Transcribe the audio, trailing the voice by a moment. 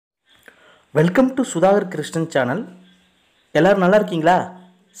Welcome to Sudhakar Krishnan channel. எல்லோரும் நல்லா இருக்கீங்களா?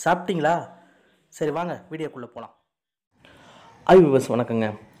 சாப்பிட்டீங்களா? சரி வாங்க வீடியோக்குள்ளே போகலாம். வியூவர்ஸ் வணக்கங்க.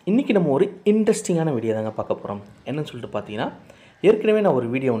 இன்றைக்கி நம்ம ஒரு இன்ட்ரெஸ்டிங்கான வீடியோ தாங்க பார்க்க போகிறோம். என்னன்னு சொல்லிட்டு பார்த்தீங்கன்னா, ஏற்கனவே நான் ஒரு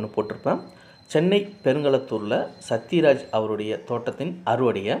வீடியோ ஒன்று போட்டிருப்பேன். சென்னை பெருங்களத்தூரில் சத்யராஜ் அவருடைய தோட்டத்தின்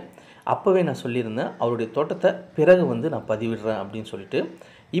அறுவடையை அப்போவே நான் சொல்லியிருந்தேன். அவருடைய தோட்டத்தை பிறகு நான் பதிவிடுறேன் அப்படின்னு சொல்லிட்டு.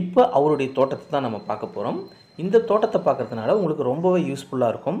 இப்போ அவருடைய தோட்டத்தை தான் நம்ம பார்க்க போகிறோம். இந்த தோட்டத்தை பார்க்குறதுனால உங்களுக்கு ரொம்பவே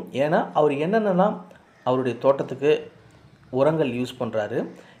யூஸ்ஃபுல்லாக இருக்கும். ஏன்னா அவர் என்னென்னலாம் அவருடைய தோட்டத்துக்கு உரங்கள் யூஸ் பண்ணுறாரு,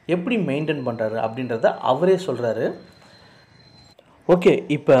 எப்படி மெயின்டைன் பண்ணுறாரு அப்படின்றத அவரே சொல்கிறாரு. ஓகே,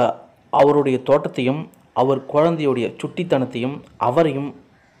 இப்போ அவருடைய தோட்டத்தையும் அவர் குழந்தையுடைய சுட்டித்தனத்தையும் அவரையும்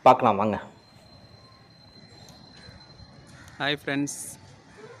பார்க்கலாம் வாங்க. ஹாய் ஃப்ரெண்ட்ஸ்,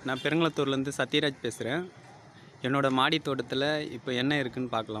 நான் பெருங்களத்தூர்லேருந்து சத்யராஜ் பேசுகிறேன். என்னோடய மாடி தோட்டத்தில் இப்போ என்ன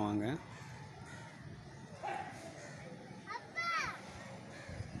இருக்குதுன்னு பார்க்கலாம் வாங்க.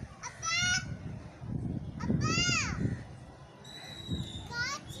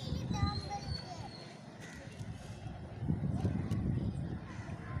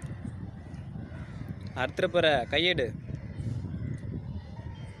 அறுத்துறப்பற கையெடு.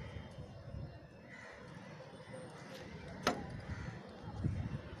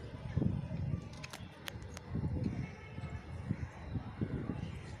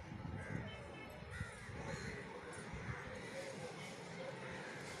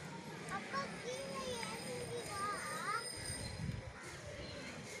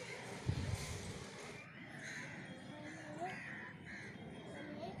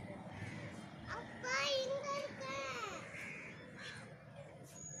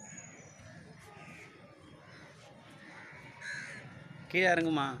 கீழே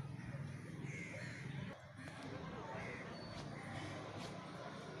இறங்குமா.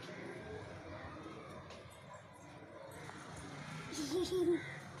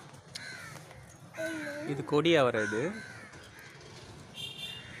 இது கொடி அவரை. இது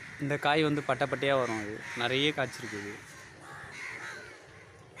இந்த காய் பட்டை பட்டையாக வரும். அது நிறைய காய்ச்சிருக்குது.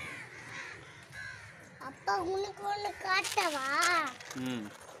 அப்பா உனக்கு ஒன்று காட்டவா?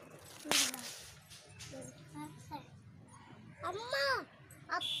 அம்மா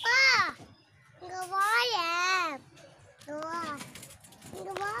அப்பா இங்க வாயே,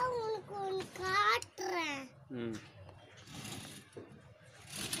 இங்க வா, உனக்கு ஒன்று காட்டுறேன்.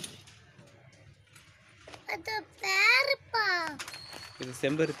 அது பேருப்பா. இது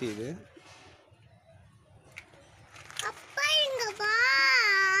செம்பருத்தி. இது அப்பா இங்க வா,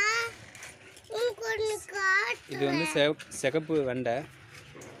 உனக்கு ஒன்று காட்டு. இது சிகப்பு வெண்டை.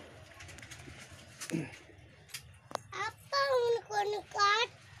 அப்பா உனக்கு ஒன்று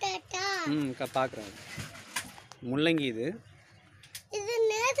காட்டட்டா? பார்க்குறேன். முள்ளங்கி. இது இது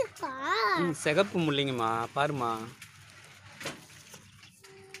நேதுப்பா. சிகப்பு முள்ளங்கிம்மா, பாருமா.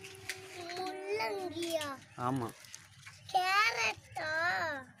 முள்ளங்கியா? ஆமாம். கேரட்டா?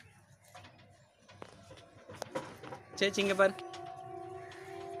 சேச்சிங்க பாரு.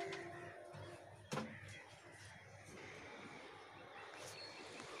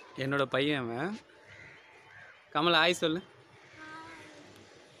 என்னோட பையன் அவன். கமல் ஆய் சொல்லு.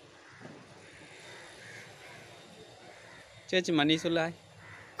 சேச்சிம்மா நீ சொல்லு ஆய்.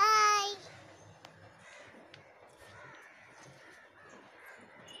 ஹாய்.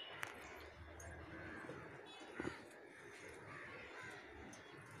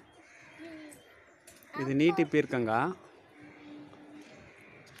 இது நீட்டி பீர்க்கங்க.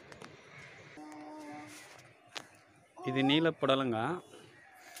 இது நீல புடலங்க.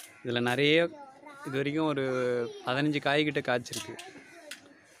 இதில் நிறைய இது வரைக்கும் ஒரு 15 காய்கிட்ட காய்ச்சிருக்கு.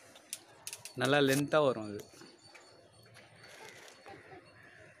 நல்லா லென்த்தாக வரும். அது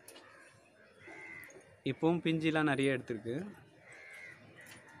இப்போவும் பிஞ்சிலாம் நிறைய எடுத்துருக்கு.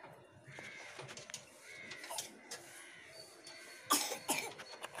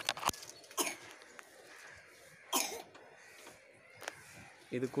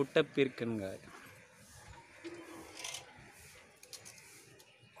 இது குட்டை பீர்க்கனுங்க.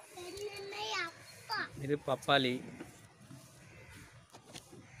 இது பப்பாளி,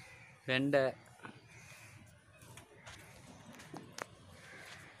 வெண்டை.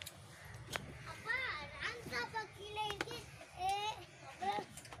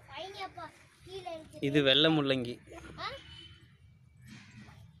 இது வெள்ளை முள்ளங்கி.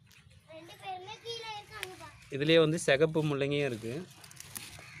 இதுலேயே சிகப்பு முள்ளங்கியும் இருக்கு.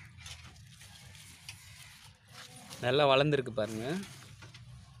 நல்லா வளர்ந்துருக்கு பாருங்க.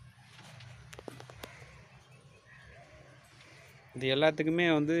 இது எல்லாத்துக்குமே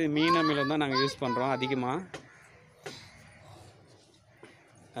மீன் அமிலம் தான் நாங்கள் யூஸ் பண்ணுறோம் அதிகமாக.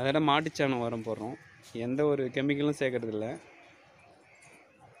 அதோட மாட்டுச்சாணம் உரம் போடுறோம். எந்த ஒரு கெமிக்கலும் சேர்க்கறதில்ல.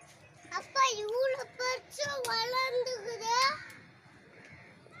 அப்பா வளர்ந்துக்குது.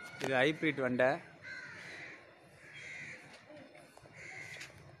 இது ஹைப்ரிட் வண்டை.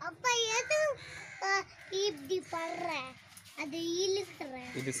 அப்பா எது இப்படி பண்ற? அது இழுக்குற.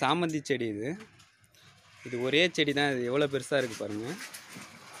 இது சாமந்தி செடி. இது ஒரே செடி தான். இது எவ்வளோ பெருசாக இருக்குது பாருங்கள்.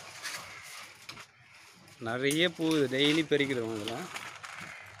 நிறைய பூ டெய்லி பறிக்கிறோம் அதில்.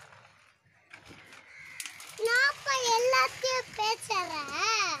 நான் எல்லாத்தையும்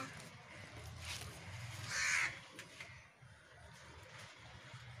பேசுறேன்.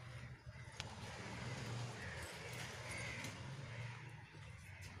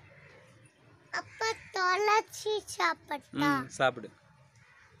 அப்பா தொலைச்சி சாப்பிட்டா. சாப்பிடு.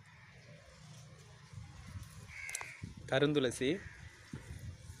 கருந்துளசி.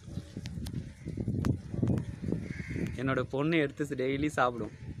 என்னோட பொண்ணு எடுத்து டெய்லி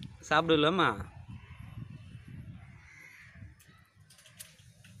சாப்பிடும். சாப்பிடலாமா?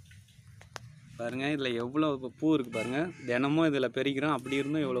 பாருங்க, இதில் எவ்வளோ பூ இருக்குது பாருங்க. தினமும் இதில் பெருக்கிறோம். அப்படி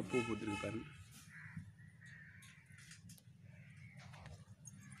இருந்தும் எவ்வளோ பூ பூத்துருக்கு பாருங்க.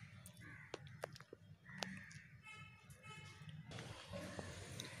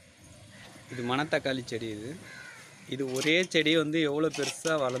 இது மணத்தக்காளி செடி. இது ஒரே செடி வந்து எவ்வளோ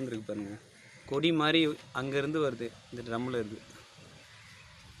பெருசாக வளர்ந்துருக்கு பாருங்க. கொடி மாதிரி அங்கேருந்து வருது. இந்த ட்ரம்மில் இருக்குது.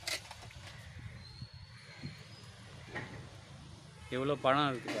 எவ்வளோ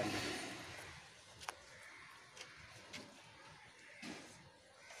பழம் இருக்குது பாருங்க.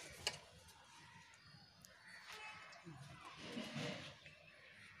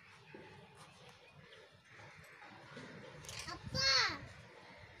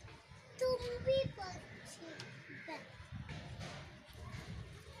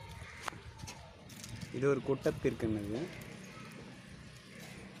 இது ஒரு குட்டத்திற்குன்னது.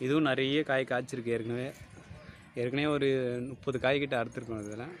 இதுவும் நிறைய காய் காய்ச்சிருக்கு. ஏற்கனவே ஒரு 30 காய் கிட்ட அறுத்துருக்கோம்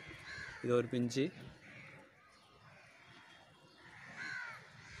இதில். இது ஒரு பிஞ்சு.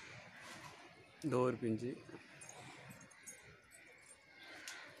 இது ஒரு பிஞ்சு.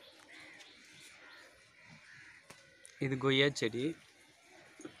 இது கொய்யா செடி.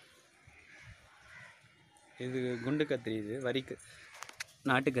 இது குண்டு கத்திரி. இது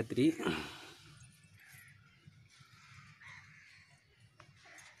நாட்டு கத்திரி.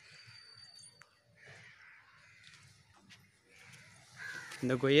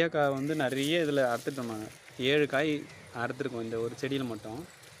 இந்த கொய்யாக்காய் வந்து நிறைய இதில் அறுத்துட்டோம். 7 காய் அறுத்துருக்கோம் இந்த ஒரு செடியில் மட்டும்.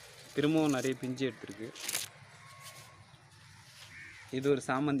 திரும்பவும் நிறைய பிஞ்சு எடுத்துருக்கு. இது ஒரு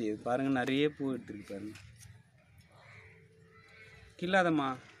சாமந்தி. இது பாருங்கள், நிறைய பூ எடுத்துருக்கு பாருங்க. கில்லாதம்மா.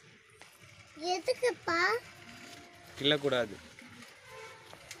 எதுக்குப்பா? கிள்ளக்கூடாது.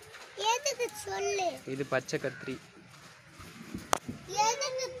 எதுக்கு சொல்லு. இது பச்சை கத்திரி.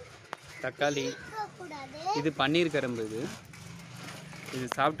 எதுக்கு தக்காளி. இது பன்னீர் கரும்பு. இது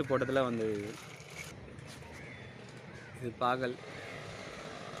சாப்பிட்டு போட்டதில் வந்தது. இது பாகல்.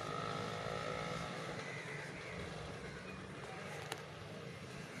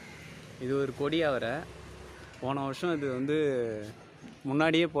 இது ஒரு கொடி அவரை. போன வருஷம் இது வந்து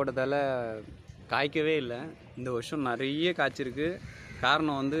முன்னாடியே போட்டதால் காய்க்கவே இல்லை. இந்த வருஷம் நிறைய காய்ச்சிருக்கு.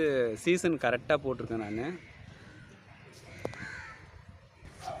 காரணம் வந்து சீசன் கரெக்டாக போட்டிருக்கேன் நான்.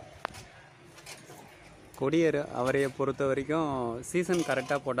 கொடியர் அவரையை பொறுத்த வரைக்கும் சீசன்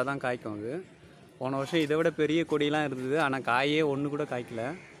கரெக்டாக போட்டால் தான் காய்க்கும். அது போன வருஷம் இதை விட பெரிய கொடியெலாம் இருந்தது. ஆனால் காயே ஒன்று கூட காய்க்கல.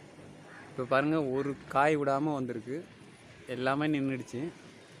 இப்போ பாருங்கள், ஒரு காய் விடாமல் வந்திருக்கு. எல்லாமே நின்றுடுச்சு.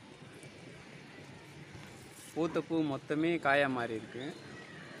 பூத்த பூ மொத்தமே காயாக மாறி இருக்கு.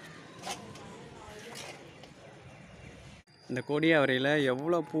 இந்த கொடி அவரையில்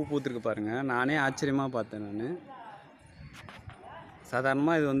எவ்வளோ பூ பூத்துருக்கு பாருங்கள். நானே ஆச்சரியமாக பார்த்தேன். நான்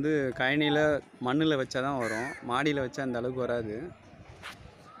சாதாரணமாக இது வந்து கழனியில் மண்ணில் வச்சா தான் வரும். மாடியில் வச்சா அந்த அளவுக்கு வராது.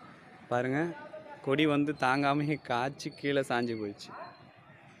 பாருங்கள், கொடி வந்து தாங்காமல் காய்ச்சி கீழே சாஞ்சு போயிடுச்சு.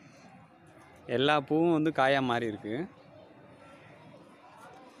 எல்லா பூவும் வந்து காயாக மாறி இருக்கு.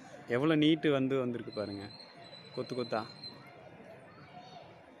 எவ்வளோ நீட்டு வந்திருக்கு பாருங்கள், கொத்து கொத்தா.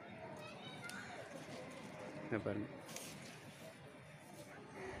 பாருங்கள்,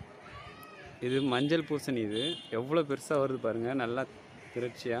 இது மஞ்சள் பூசணி. இது எவ்வளோ பெருசாக வருது பாருங்கள், நல்லா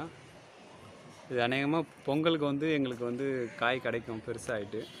திரட்சியாக. இது அநேகமாக பொங்கலுக்கு வந்து எங்களுக்கு வந்து காய் கிடைக்கும்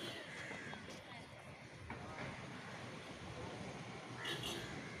பெருசாகிட்டு.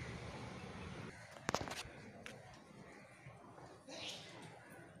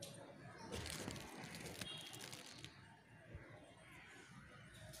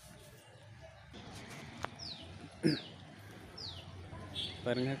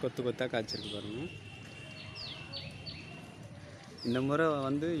 பாருங்கள், கொத்து கொத்தாக காய்ச்சிருக்கு பாருங்கள். இந்த முறை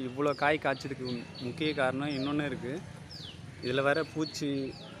வந்து இவ்வளோ காய் காய்ச்சதுக்கு முக்கிய காரணம் இன்னொன்று இருக்குது. இதில் வர பூச்சி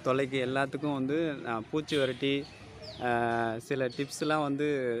தொலைக்கு எல்லாத்துக்கும் வந்து நான் பூச்சி விரட்டி சில டிப்ஸ்லாம் வந்து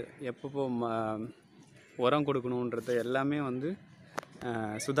எப்பப்போ உரம் கொடுக்கணுன்றது எல்லாமே வந்து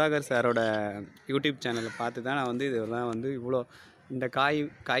சுதாகர் சாரோட யூடியூப் சேனலை பார்த்து தான் நான் வந்து இதெல்லாம் வந்து இவ்வளோ இந்த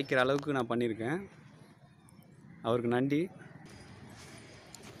காய்க்கிற அளவுக்கு நான் பண்ணியிருக்கேன். அவருக்கு நன்றி.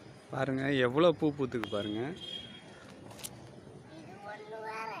 பாருங்கள் எவ்வளோ பூ பூத்துக்கு பாருங்கள்.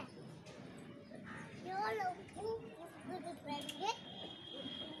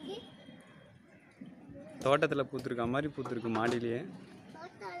 தோட்டத்தில் பூத்துருக்க மாதிரி பூத்துருக்கு மாடியிலேயே.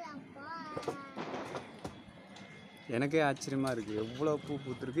 எனக்கே ஆச்சரியமாக இருக்குது, எவ்வளோ பூ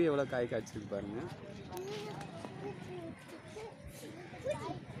பூத்துருக்கு, எவ்வளோ காய் காய்ச்சிருக்கு பாருங்கள்.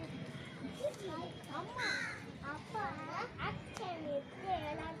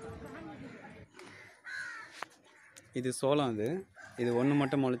 இது சோளம். இது ஒன்று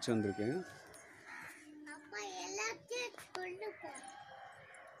மட்டும் முளைச்சி வந்திருக்கு.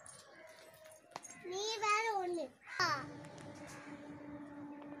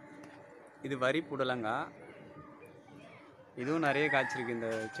 இது வரி புடலங்காய். இதுவும் நிறைய காய்ச்சிருக்கு இந்த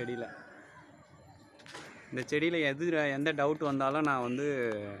செடியில். இந்த செடியில் எந்த டவுட் வந்தாலும் நான் வந்து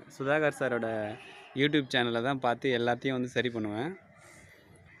சுதாகர் சாரோட யூடியூப் சேனலை தான் பார்த்து எல்லாத்தையும் வந்து சரி பண்ணுவேன்.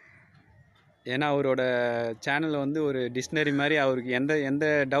 ஏன்னா அவரோட சேனல் வந்து ஒரு டிக்ஷனரி மாதிரி. அவருக்கு எந்த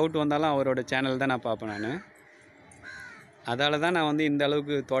டவுட் வந்தாலும் அவரோட சேனல் தான் நான் பார்ப்பேன் நான். அதால் தான் நான் வந்து இந்த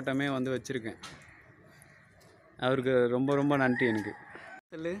அளவுக்கு தோட்டமே வந்து வச்சுருக்கேன். அவருக்கு ரொம்ப ரொம்ப நன்றி. எனக்கு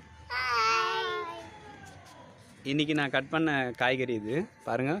சொல்லு. இன்றைக்கி நான் கட் பண்ண காய்கறி இது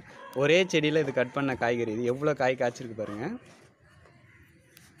பாருங்கள். ஒரே செடியில் இது கட் பண்ண காய்கறி. இது எவ்வளோ காய் காய்ச்சிருக்கு பாருங்கள்.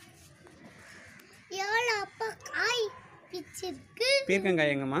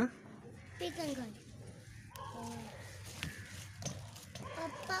 பீர்க்கங்காய் எங்கம்மா? பீர்க்கங்காய்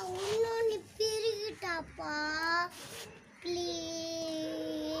அப்பா இன்னொன்று பிரிக்கிட்டாப்பா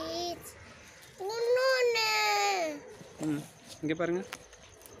ப்ளீஸ். இன்னொன்று இங்கே பாருங்கள்.